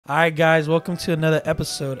All right, guys, welcome to another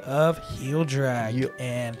episode of Heel Drag. Yep.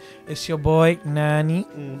 And it's your boy, Nani,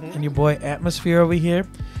 and your boy, Atmosphere over here.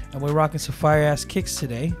 And we're rocking some fire-ass kicks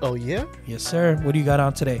today. Oh, yeah? Yes, sir. What do you got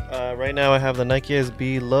on today? Right now I have the Nike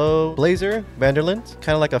SB Low Blazer Vanderland.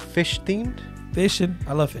 Kind of like a fish-themed. Fishing.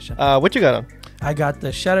 I love fishing. What you got on? I got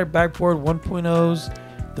the Shattered Backboard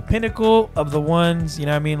 1.0s, the pinnacle of the ones, you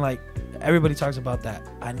know what I mean? Like, everybody talks about that.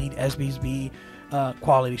 I need SB's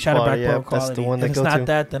quality, Shattered Backboard quality. That's the one if it's not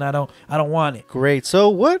that, then I don't want it. Great. So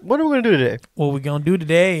what are we going to do today? What we're going to do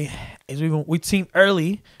today is we team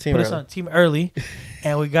early. Put us on team early.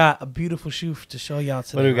 And we got a beautiful shoe to show y'all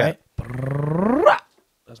today. What do we got?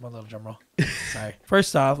 That's my little drum roll. Sorry.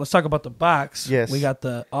 First off, let's talk about the box. Yes. We got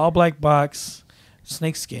the all black box,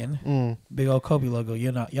 snake skin, big old Kobe logo.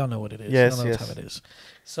 Y'all know what it is. Yes, y'all know what time it is.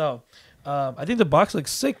 So, I think the box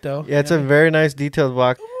looks sick though. Yeah, it's a very nice detailed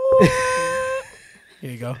box. Here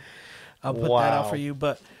you go. I'll put that out for you.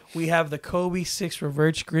 But we have the Kobe 6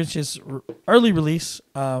 Reverse Grinches early release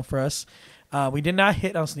for us. We did not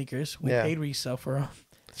hit on sneakers. We paid resale for them.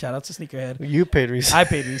 Shout out to Sneakerhead. You paid resale. I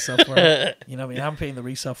paid resale for it. You know what I mean? I'm paying the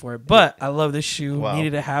resale for it. But I love this shoe. Wow.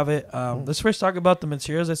 Needed to have it. Let's first talk about the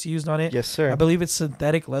materials that's used on it. Yes, sir. I believe it's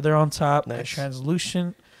synthetic leather on top. Nice. A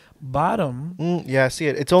translucent bottom. Yeah, I see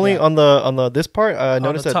it. It's only on the this part.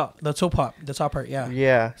 Notice that the top part. Yeah.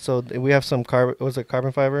 Yeah. So we have some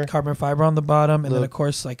carbon fiber. Carbon fiber on the bottom, and then of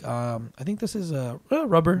course, like I think this is a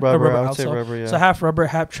rubber. I would say rubber. Yeah. So half rubber,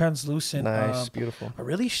 half translucent. Nice, beautiful. A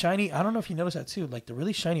really shiny. I don't know if you noticed that too. Like the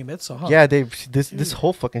really shiny midsole. Huh? Yeah, this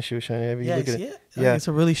whole fucking shoe is shiny. If you Yeah, look you at see it. it? Yeah, It's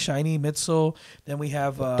a really shiny midsole. Then we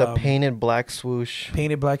have the painted black swoosh.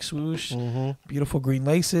 Painted black swoosh. Beautiful green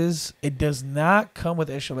laces. It does not come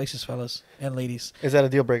with extra laces, fellas and ladies. Is that a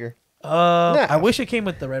deal breaker? I wish it came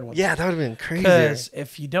with the red ones. Yeah, that would have been crazy. Because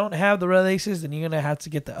if you don't have the red laces, then you're gonna have to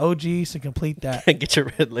get the OGs to complete that. Get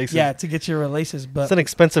your red laces. Yeah, to get your red laces. But it's an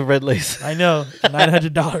expensive red lace. I know,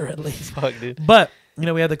 $900 red lace. Fuck, dude. But you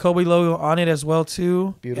know, we have the Kobe logo on it as well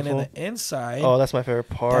too. Beautiful. And then the inside. Oh, that's my favorite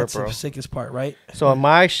part, that's bro. the sickest part, right? So on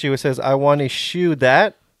my shoe, it says, "I want a shoe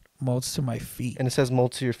that molds to my feet," and it says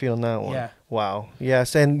 "mold to your feet" on that one. Yeah. Wow.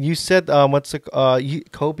 Yes, and you said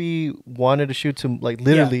Kobe wanted a shoe to like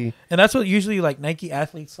literally. Yeah. And that's what usually like Nike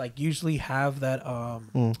athletes like usually have that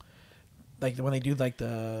like when they do like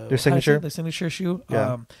their signature shoe,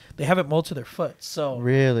 they have it molded to their foot. So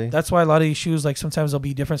really, that's why a lot of these shoes like sometimes they'll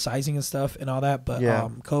be different sizing and stuff and all that. But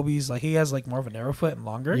Kobe's like he has like more of a narrow foot and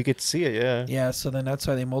longer. You could see it, yeah. Yeah, so then that's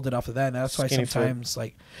why they molded off of that, and that's why Skinny sometimes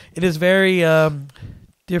like it is very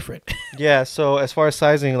different. Yeah. So as far as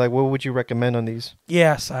sizing, like what would you recommend on these?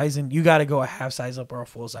 Yeah, sizing. You got to go a half size up or a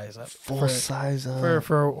full size up. Size up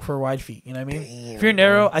for wide feet. You know what I mean? Damn, if you're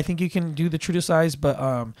narrow, I think you can do the true to size. But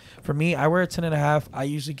for me, I wear a 10.5. I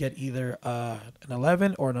usually get either an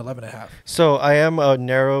 11 or an 11.5. So I am a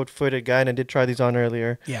narrow-footed guy, and I did try these on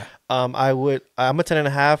earlier. Yeah. I'm a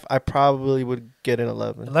 10.5. I probably would get an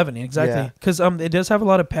 11. 11, exactly. Because it does have a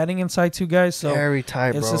lot of padding inside too, guys. So very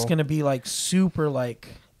tight, it's bro. just gonna be like super like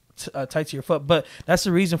tight to your foot. But that's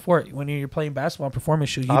the reason for it. When you're playing basketball and performance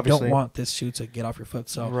shoe, you don't want this shoe to get off your foot.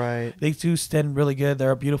 So they do stand really good.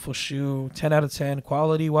 They're a beautiful shoe. 10 out of 10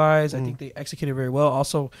 quality wise. I think they executed very well.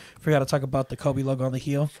 Also, forgot to talk about the Kobe logo on the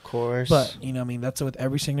heel. Of course. But you know, I mean, that's with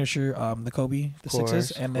every signature. The Kobe, the sixes,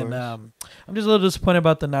 and then I'm just a little disappointed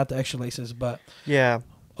about the extra laces. But yeah.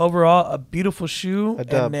 Overall, a beautiful shoe. A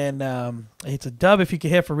dub. And then it's a dub if you can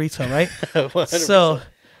hit for retail, right? 100%. So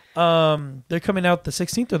they're coming out the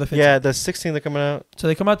 16th or the 15th? Yeah, the 16th they're coming out. So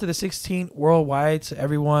they come out to the 16th worldwide to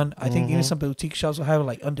everyone. I think even some boutique shops will have it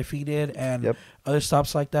like Undefeated and other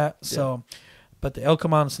stops like that. So, but they'll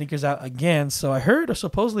come on sneakers out again. So I heard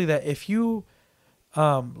supposedly that if you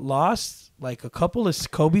lost like a couple of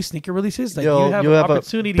Kobe sneaker releases, like you have an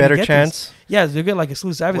opportunity a better to get chance. This. Yeah, you'll get like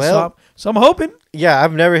exclusive. So I'm hoping. Yeah,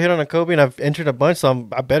 I've never hit on a Kobe and I've entered a bunch, so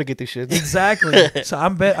I better get these shits. Exactly. So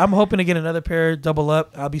I'm hoping to get another pair, double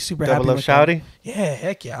up. I'll be super happy. Double up, shouty. Yeah,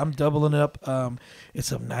 heck yeah, I'm doubling it up.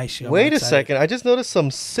 It's a nice shoe. Wait a second, I just noticed some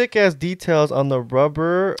sick ass details on the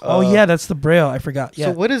rubber. Oh yeah, that's the braille. I forgot. Yeah.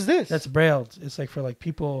 So what is this? That's braille. It's like for like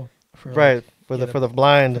people. For right for the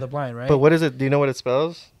blind. For the blind, right? But what is it? Do you know what it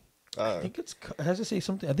spells? I think it has to say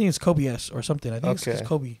something. I think it's Kobe S or something. I think it's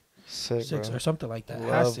Kobe Sick, 6 bro. or something like that.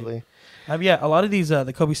 Lovely. Yeah, a lot of these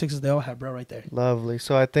the Kobe 6s they all have braille right there. Lovely.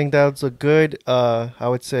 So I think that's a good I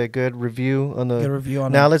would say a good review on the. Good review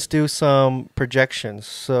on. Now let's do some projections.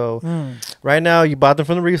 So right now you bought them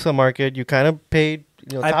from the resale market. You kind of paid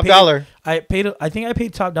top dollar. I think I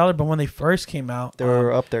paid top dollar, but when they first came out, they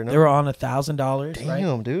were up there. No? They were on $1,000. Damn,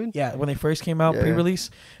 right? dude. Yeah, when they first came out, pre-release.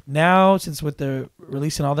 Now, since with the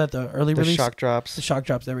release and all that, the early release, shock drops. The shock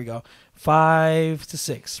drops. There we go. 5 to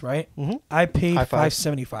 6, right? Mm-hmm. I paid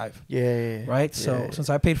 $575. Yeah. Right. So since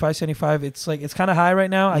I paid $575, it's kind of high right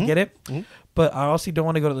now. I get it. Mm-hmm. But I also don't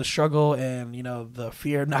want to go to the struggle and the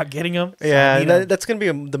fear of not getting them. So that's gonna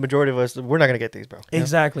be the majority of us. We're not gonna get these, bro.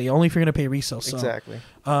 Exactly. Only if you're gonna pay resale. So, exactly.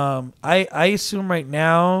 I assume right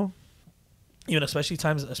now, especially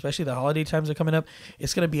the holiday times are coming up,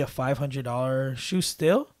 it's gonna be a $500 shoe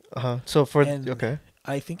still. So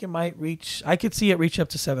I think it might reach. I could see it reach up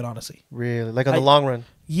to $700. Honestly. Really, like on the long run.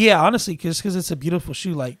 Yeah, honestly, because it's a beautiful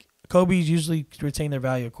shoe. Like Kobe's usually retain their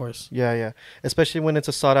value, of course. Yeah. Especially when it's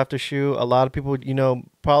a sought after shoe. A lot of people,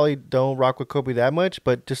 probably don't rock with Kobe that much,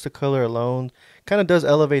 but just the color alone kind of does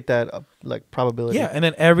elevate that probability. Yeah, and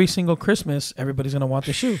then every single Christmas, everybody's gonna want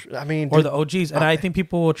the shoe. I mean, or the OGs, and I think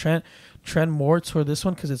people will trend more toward this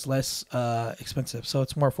one because it's less expensive, so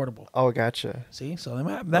it's more affordable. Oh, gotcha. See, so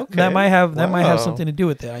that might have something to do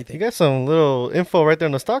with it. I think you got some little info right there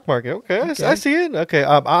in the stock market. Okay. I see it. Okay,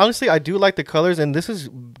 honestly, I do like the colors, and this is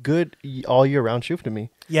good all year round shoe to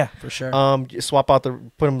me. Yeah, for sure. Swap out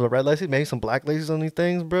put them the red laces, maybe some black laces on these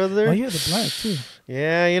things, brother. Oh yeah, the black too.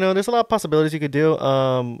 Yeah, there's a lot of possibilities you could do.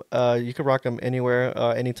 You could rock them anywhere,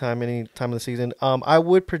 anytime, any time of the season. I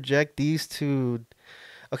would project these to.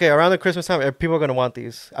 Okay, around the Christmas time, people are going to want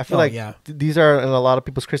these. I feel these are in a lot of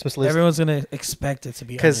people's Christmas list. Everyone's going to expect it to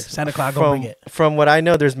be because Santa Claus going to bring it. From what I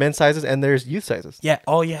know, there's men's sizes and there's youth sizes. Yeah.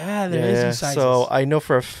 Oh, yeah. There is youth sizes. So I know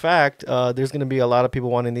for a fact there's going to be a lot of people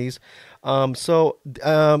wanting these.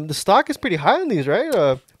 The stock is pretty high on these,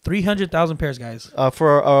 right? 300,000 pairs, guys.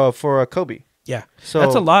 For a Kobe. Yeah. So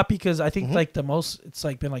that's a lot because I think the most it's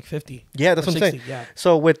been 50. Yeah, that's what I'm 60, saying. Yeah.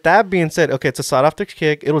 So with that being said, okay, it's a sought after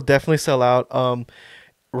kick. It'll definitely sell out.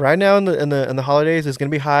 Right now in the holidays, it's gonna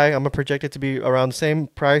be high. I'm gonna project it to be around the same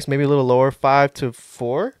price, maybe a little lower, 5 to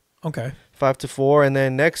 4. Okay. 5 to 4, and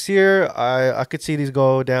then next year I could see these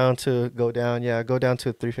go down to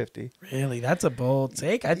 350. Really, that's a bold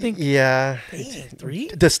take. I think. Yeah. Dang,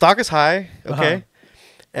 3. The stock is high. Okay.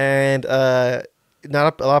 And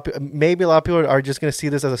not a lot. Maybe a lot of people are just gonna see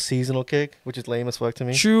this as a seasonal kick, which is lame as fuck to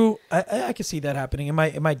me. True, I can see that happening. It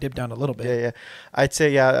might dip down a little bit. Yeah. I'd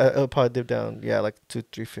say it'll probably dip down. Yeah, like to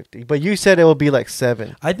 350. But you said it will be like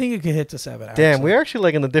 7. I think it could hit to 7. Damn, actually. we're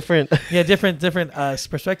actually in a different. different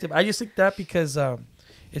perspective. I just think that because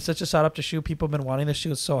it's such a sought after shoe. People have been wanting the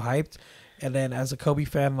shoe. It's so hyped, and then as a Kobe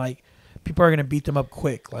fan, people are gonna beat them up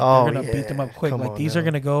quick. They're gonna beat them up quick. These are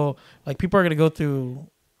gonna go. People are gonna go through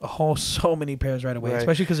so many pairs right away,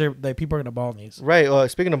 especially because people are gonna ball these. Right.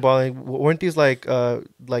 Speaking of balling, weren't these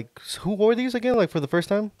who wore these again? For the first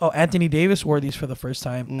time? Oh, Anthony Davis wore these for the first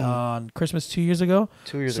time on Christmas 2 years ago.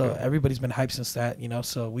 2 years ago. So everybody's been hyped since that,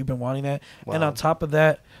 So we've been wanting that. Wow. And on top of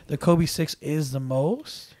that, the Kobe 6 is the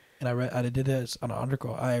most. And I did this on an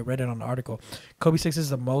article. I read it on an article. Kobe 6 is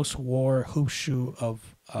the most wore hoop shoe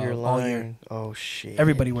of all year. Oh shit!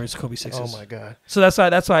 Everybody wears Kobe 6s. Oh my god! So that's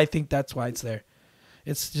why I think that's why it's there.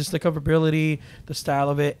 It's just the comfortability, the style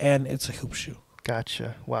of it, and it's a hoop shoe.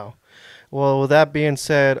 Gotcha. Wow. Well, with that being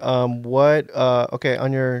said, okay,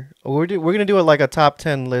 on your we're gonna do a top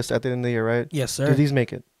 10 list at the end of the year, right? Yes, sir. Do these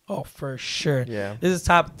make it? Oh, for sure. Yeah. This is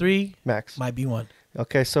top 3. Max might be 1.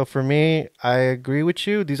 Okay, so for me, I agree with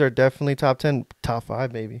you. These are definitely top 10, top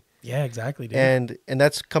 5 maybe. Yeah, exactly, dude. And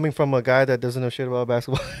that's coming from a guy that doesn't know shit about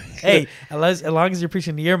basketball. Hey, as long as you're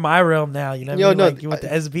preaching, you're my realm now. You know what I mean? No, you with the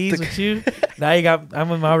SBs with you. Now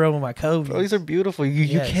I'm in my realm with my Kobe. Bro, these are beautiful.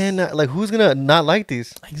 You cannot who's gonna not like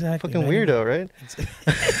these? Exactly. Fucking weirdo, right?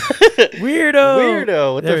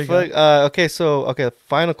 Weirdo. What the fuck? Okay,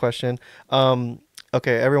 final question.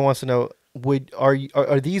 Okay, everyone wants to know: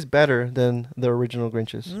 are these better than the original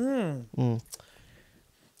Grinches?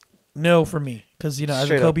 No, for me, because as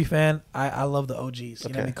a Kobe fan, I love the OGs. You know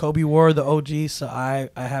what I mean? Kobe wore the OGs, so I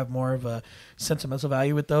have more of a sentimental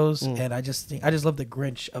value with those, and I just love the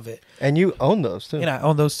Grinch of it. And you own those too. I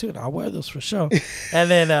own those too, and I'll wear those for sure. And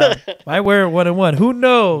then I wear it 1-on-1. Who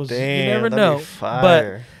knows? Damn, you never know.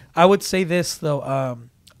 But I would say this though.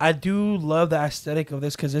 I do love the aesthetic of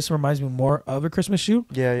this because this reminds me more of a Christmas shoe.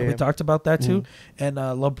 Yeah. We talked about that too. And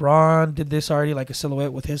LeBron did this already, like a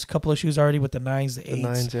silhouette with his couple of shoes already with the 9s, the 8s. The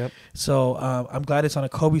 9s, yep. So I'm glad it's on a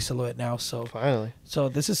Kobe silhouette now. So finally. So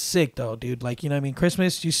this is sick though, dude. You know what I mean?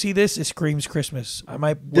 Christmas, you see this, it screams Christmas. I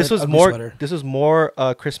might wear This was more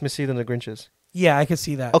Christmassy than the Grinches. Yeah, I could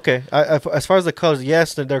see that. Okay. As far as the colors,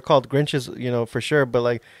 yes, they're called Grinches, for sure.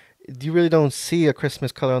 But you really don't see a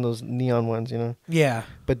Christmas color on those neon ones, you know. Yeah.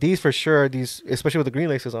 But these for sure, these especially with the green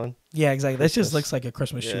laces on. Yeah, exactly. Christmas. That just looks like a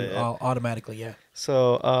Christmas shoe automatically. Yeah.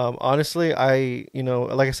 So honestly,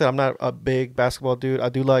 like I said, I'm not a big basketball dude. I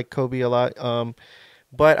do like Kobe a lot.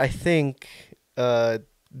 But I think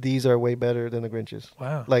these are way better than the Grinches.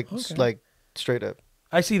 Wow. Like straight up.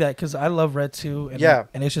 I see that because I love red too. And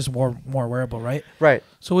and it's just more wearable, right? Right.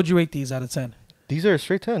 So would you rate these out of 10? These are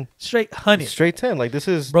straight 10. Straight 100. Straight 10. Like this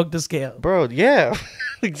is broke the scale, bro. Yeah,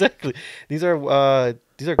 exactly. These are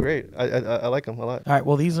great. I like them a lot. All right.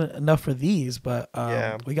 Well, these are enough for these, but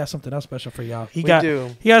we got something else special for y'all. He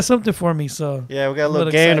got something for me. So yeah, we got a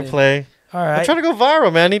little game to play. All right. I'm trying to go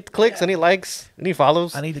viral, man. I need clicks. I need likes. I need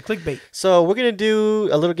follows. I need the clickbait. So we're gonna do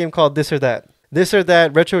a little game called This or That. This or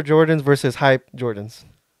That. Retro Jordans versus hype Jordans.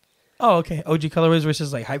 Oh, okay. OG colorways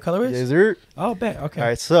versus like hype colorways. Yes, sir. Oh, bet. Okay. All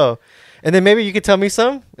right. So, and then maybe you could tell me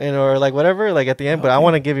some, or like whatever, like at the end. But I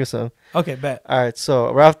want to give you some. Okay, bet. All right.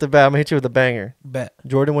 So right off the bat, I'm gonna hit you with a banger. Bet.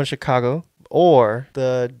 Jordan 1 Chicago or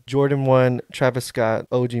the Jordan 1 Travis Scott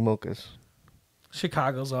OG mochas.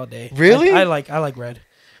 Chicago's all day. Really? I like red.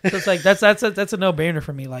 So it's like that's a no-brainer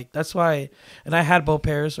for me. Like that's why, and I had both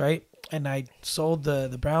pairs, right? And I sold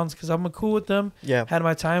the Browns because I'm cool with them. Yeah. Had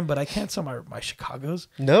my time, but I can't sell my Chicagos.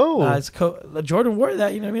 No. Jordan wore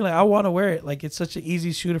that, you know what I mean? Like I want to wear it. Like it's such an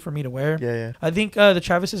easy shooter for me to wear. Yeah, yeah. I think the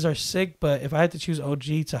Travises are sick, but if I had to choose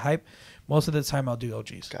OG to hype, most of the time I'll do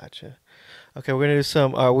OGs. Gotcha. Okay, we're gonna do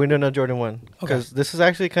some. We're doing a Jordan 1 because this is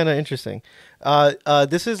actually kind of interesting.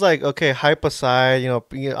 This is like hype aside. You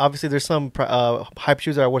know, obviously there's some hype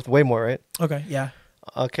shoes that are worth way more, right? Okay. Yeah.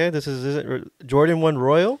 Okay. This is Jordan 1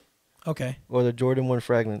 Royal. Okay. Or the Jordan 1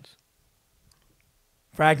 Fragments.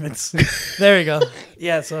 Fragments. There we go.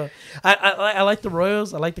 Yeah, so I like the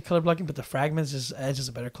Royals. I like the color blocking, but the Fragments is just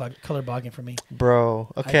a better color blocking for me.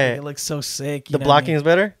 Bro, okay. I think it looks so sick. The blocking is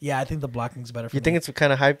better? Yeah, I think the blocking is better for me. You think it's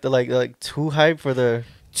kind of hype, like too hype for the...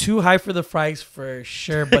 Too hype for the Frags for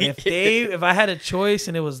sure. But if I had a choice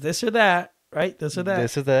and it was this or that, right? This or that.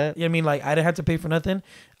 This or that. You know what I mean? Like I didn't have to pay for nothing.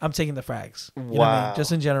 I'm taking the Frags. You know what I mean?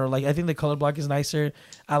 Just in general. Like I think the color block is nicer.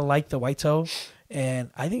 I like the white toe. And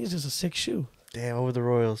I think it's just a sick shoe. Damn, over the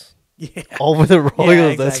Royals. Yeah. Over the Royals. Yeah,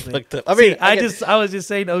 exactly. That's fucked up. I mean, I was just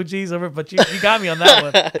saying OGs over, but you got me on that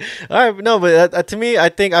one. All right, no, but to me, I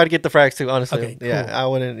think I would get the Frags too, honestly. Okay, cool. Yeah, I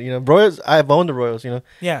wouldn't, Royals, I've owned the Royals,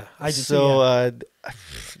 Yeah, I just so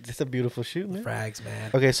it's a beautiful shoe, man. Frags,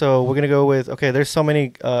 man. Okay, so we're gonna go with there's so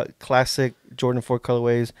many classic Jordan 4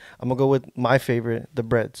 colorways. I'm gonna go with my favorite, the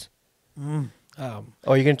Breads. Or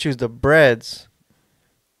you're gonna choose the Breads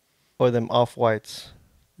or them Off-Whites.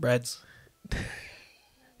 Breads.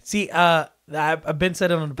 See, I've been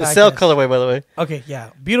said it on the podcast. The Cell colorway, by the way. Okay, yeah,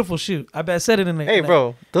 beautiful shoe. I said it in the. Hey,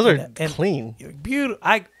 bro, those are clean.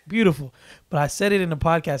 Beautiful. But I said it in the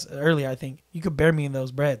podcast earlier. I think you could bear me in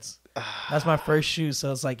those Breads. That's my first shoe,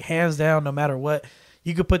 so it's like hands down. No matter what,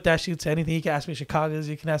 you could put that shoe to anything. You can ask me Chicago's.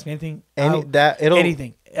 You can ask me anything.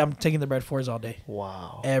 Anything. I'm taking the Bread 4s all day.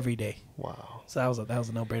 Wow. Every day. Wow. So that was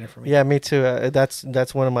a no-brainer for me. Yeah, me too. That's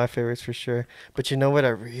one of my favorites for sure. But you know what? I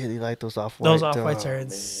really like those Off-White. Those Off-Whites are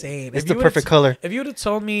insane. It's the perfect color. If you would have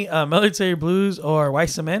told me Military Blues or White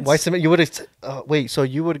Cements. White Cement, you would have... wait, so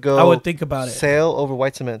you would go... I would think about it. Sail over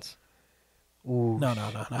White Cements. Ooh. No.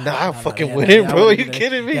 I fucking wouldn't, bro. Are you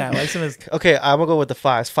kidding me? Yeah, White Cements. Okay, I'm going to go with the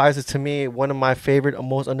 5s. 5s is, to me, one of my favorite,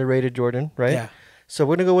 most underrated Jordan, right? Yeah. So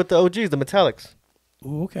we're going to go with the OGs, the metallics.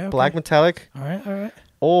 Ooh, okay. Black metallic. All right.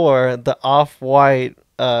 Or the Off-White...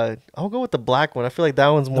 I'll go with the black one. I feel like that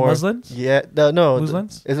one's more... The muslins? Yeah. No.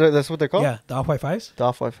 Muslins? That's what they're called? Yeah, the Off-White 5s? The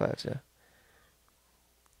Off-White 5s,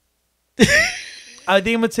 yeah. I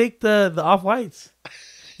think I'm going to take the Off-Whites.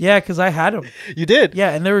 Yeah, because I had them. You did?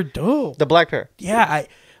 Yeah, and they were dope. The black pair? Yeah,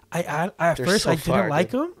 I at first I didn't like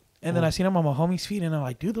dude. them. And then I seen them on my homie's feet, and I'm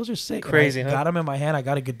like, dude, those are sick. Crazy, huh? Got them in my hand. I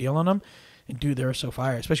got a good deal on them. And, dude, they were so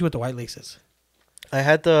fire, especially with the white laces. I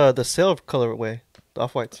had the Sail colorway, the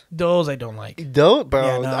Off-Whites. Those I don't like. Don't, bro.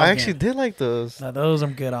 Yeah, no, I actually did like those. No, those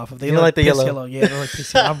I'm good off of. They you look like the yellow. Yeah, they look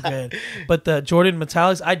piss yellow. I'm good. But the Jordan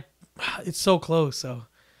Metallics, it's so close. So,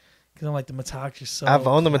 because I'm like, the Metallics are so I've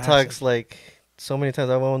owned the classic. Metallics like so many times.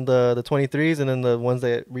 I've owned the 23s and then the ones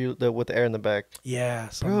with the air in the back. Yeah.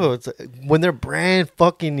 Bro, it's when they're brand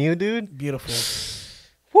fucking new, dude. Beautiful.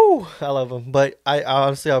 Woo, I love them. But I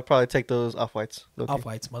honestly, I'll probably take those Off-Whites. Okay.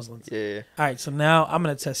 Off-Whites, muslins. Yeah. All right, so now I'm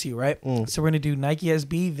going to test you, right? So we're going to do Nike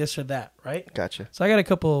SB, this or that, right? Gotcha. So I got a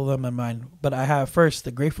couple of them in mind. But I have first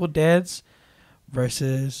the Grateful Deads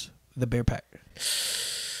versus the Bear Pack.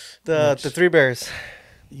 The Three Bears.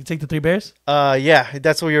 You take the 3 bears? Yeah,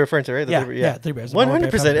 that's what you're referring to, right? Yeah, 3 bears.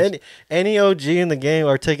 100%. Any OG in the game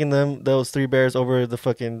are taking those 3 bears over the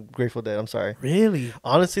fucking Grateful Dead. I'm sorry. Really?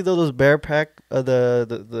 Honestly, though, those bear pack,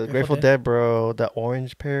 the Grateful Dead, bro, that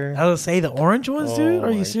orange pair. I would say the orange ones, dude.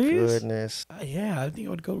 Are you serious? Goodness. Yeah, I think I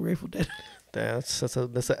would go Grateful Dead. Damn, that's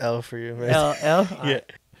an L for you, right? L. Yeah.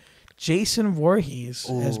 Jason Voorhees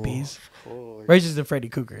as Bees. Raises the Freddy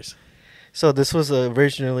Cougars. So this was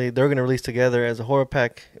originally, they were going to release together as a horror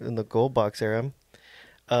pack in the gold box era.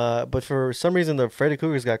 But for some reason, the Freddy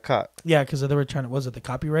Cougars got caught. Yeah, because they were trying to, was it the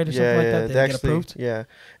copyright or something like that? They didn't get approved? Yeah.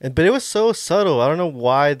 But it was so subtle. I don't know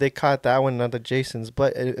why they caught that one, not the Jasons.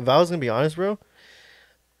 But if I was going to be honest, bro,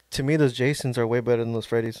 to me, those Jasons are way better than those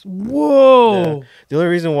Freddys. Whoa! Yeah. The only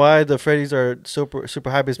reason why the Freddys are super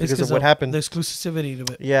hype is because of what happened. The exclusivity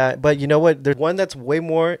to it. Yeah, but you know what? There's one that's way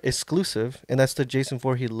more exclusive, and that's the Jason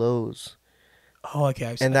Voorhees Lowe's. Oh,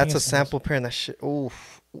 okay. And that's a sample pair, and that shit.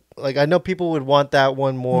 Oof. Like, I know people would want that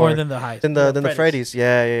one more than the highs. Than the Freddys.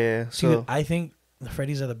 Yeah. Dude, so I think the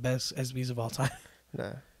Freddys are the best SBs of all time.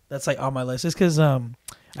 Nah. That's like on my list. It's because I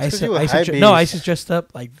used to dress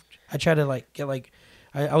up like I try to like get like.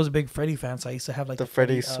 I was a big Freddy fan, so I used to have like the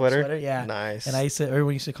Freddy sweater. Yeah, nice. And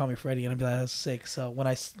everyone used to call me Freddy, and I'd be like, "That's sick." So when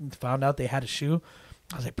I found out they had a shoe,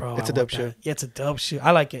 I was like, "Bro, it's a dope shoe." Yeah, it's a dope shoe.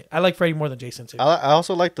 I like it. I like Freddy more than Jason too. I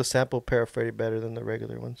also like the sample pair of Freddy better than the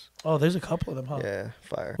regular ones. Oh, there's a couple of them, huh? Yeah,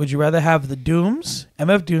 fire. Would you rather have the Dooms,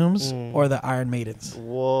 MF Dooms, or the Iron Maidens?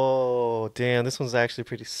 Whoa, damn! This one's actually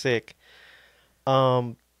pretty sick.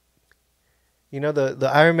 You know, the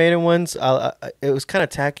Iron Maiden ones, it was kind of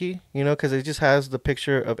tacky, you know, because it just has the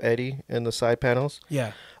picture of Eddie in the side panels.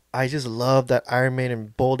 Yeah. I just love that Iron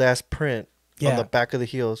Maiden bold-ass print on the back of the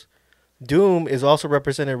heels. Doom is also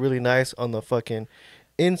represented really nice on the fucking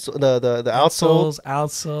the outsole.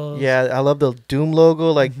 Outsoles. Yeah, I love the Doom logo.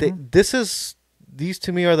 Like, these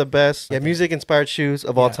to me are the best music-inspired shoes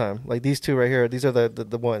of all time. Like, these two right here, these are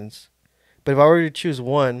the ones. But if I were to choose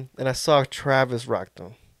one, and I saw Travis rock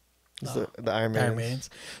them. The Iron Maidens.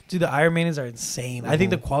 Dude, the Iron Maidens are insane. I think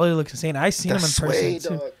the quality looks insane. I've seen them in person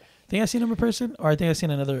too. Dog. Think I've seen them in person, or I think I've seen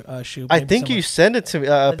another shoe. I think you sent it to me,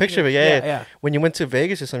 a picture of it. Yeah. When you went to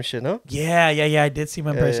Vegas or some shit, no? Yeah. I did see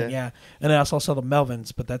them in person. Yeah. And I also saw the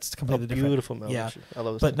Melvins, but that's completely different. Beautiful Melvins. Yeah, I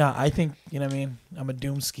love it. But no, I think you know what I mean. I'm a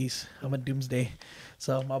Doomskis. I'm a Doomsday.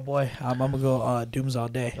 So my boy, I'm gonna go Dooms all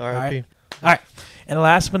day. All right. And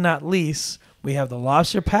last but not least, we have the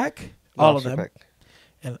Lobster Pack. All of them. Pack.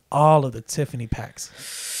 And all of the Tiffany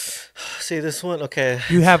packs. See, this one, okay.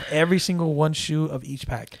 You have every single one shoe of each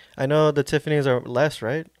pack. I know the Tiffany's are less,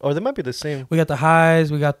 right? Or they might be the same. We got the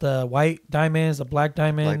highs. We got the white diamonds, the black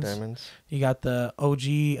diamonds. Black diamonds. You got the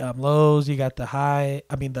OG lows. You got the high.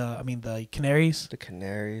 I mean the canaries. The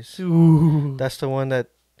canaries. Ooh. That's the one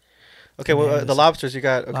that. Okay, well, the lobsters you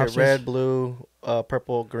got. Okay, red, blue,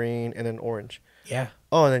 purple, green, and then orange. Yeah.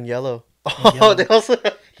 Oh, and then yellow. Oh, they also.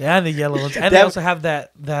 Yeah, the yellow ones, and they also have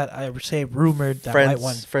that I would say rumored that white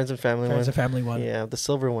one, friends and family one. Yeah, the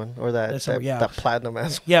silver one or that platinum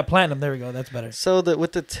as well. Yeah, platinum. There we go. That's better. So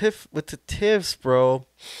with the Tivs, bro,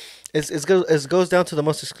 it goes down to the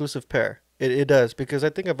most exclusive pair. It does because I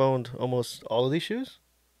think I've owned almost all of these shoes.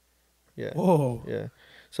 Yeah. Whoa. Yeah.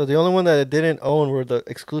 So the only one that I didn't own were the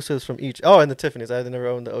exclusives from each. Oh, and the Tiffany's. I never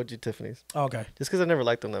owned the OG Tiffany's. Oh, okay. Just because I never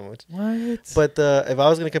liked them that much. What? But if I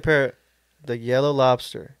was gonna compare the yellow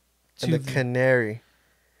lobster and the canary.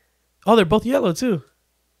 Oh, they're both yellow too.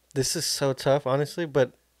 This is so tough, honestly.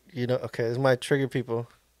 But you know, okay, this might trigger people.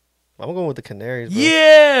 I'm going with the canaries, bro.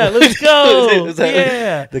 Yeah, let's go.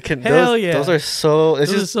 Yeah. Those are so.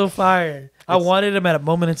 Those are so fire. I wanted them at a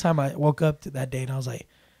moment in time. I woke up to that day and I was like,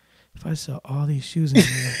 if I sell all these shoes in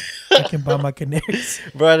here, I can buy my canaries.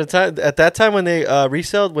 Bro, at that time when they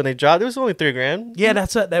when they dropped, it was only $3,000. Yeah,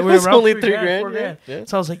 that's it. That was only $3,000. Yeah.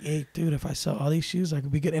 So I was like, hey, dude, if I sell all these shoes, I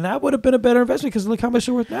could be good. And that would have been a better investment because look how much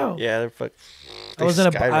they're worth now. Yeah,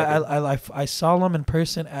 I saw them in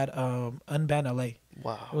person at Unban LA.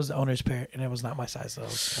 Wow. It was the owner's pair, and it was not my size. So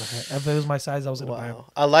if it was my size, I was going to buy them.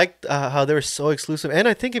 I liked how they were so exclusive. And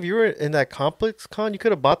I think if you were in that Complex Con, you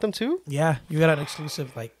could have bought them too. Yeah, you got an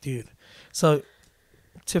exclusive, like, dude. So,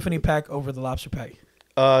 Tiffany pack over the lobster pack.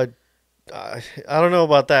 I don't know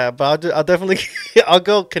about that, but I'll definitely I'll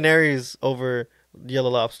go canaries over yellow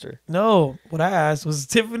lobster. No, what I asked was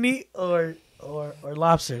Tiffany or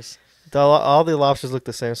lobsters. All the lobsters look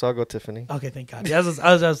the same, so I'll go Tiffany. Okay, thank God. Yeah,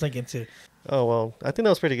 I was thinking too. Oh, well, I think that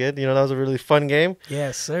was pretty good. You know, that was a really fun game.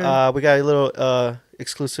 Yes, sir. We got a little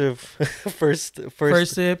exclusive first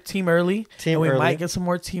sip, team early. And we might get some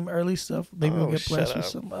more team early stuff. Maybe we'll get blessed with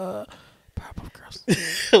some Powerpuff Girls.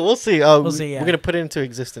 We'll see. We'll see, yeah. We're gonna put it into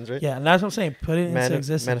existence, right? Yeah, and that's what I'm saying. Put it into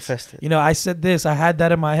existence. Manifest it. You know, I said this. I had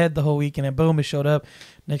that in my head the whole week, and then boom, it showed up.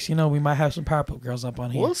 Next, you know, we might have some Powerpuff Girls up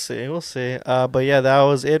on here. We'll see. But yeah, that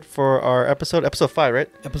was it for our episode 5, right?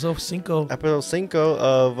 Episode 5. Episode 5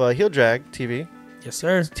 of Heel Drag TV. Yes,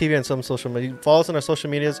 sir. TV and some social media. Follow us on our social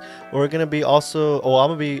medias. We're gonna be also. I'm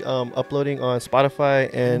gonna be uploading on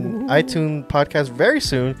Spotify and iTunes podcast very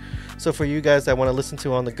soon. So for you guys that want to listen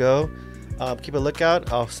to on the go, keep a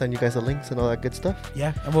lookout. I'll send you guys the links and all that good stuff.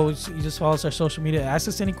 Yeah, and you just follow us on our social media. Ask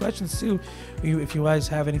us any questions too. If you guys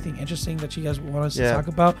have anything interesting that you guys want us to talk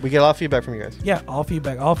about. We get a lot of feedback from you guys. Yeah, all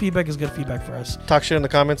feedback. All feedback is good feedback for us. Talk shit in the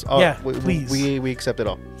comments. Please. We accept it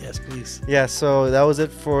all. Yes, please. Yeah, so that was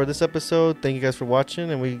it for this episode. Thank you guys for watching,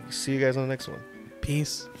 and we see you guys on the next one.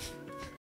 Peace.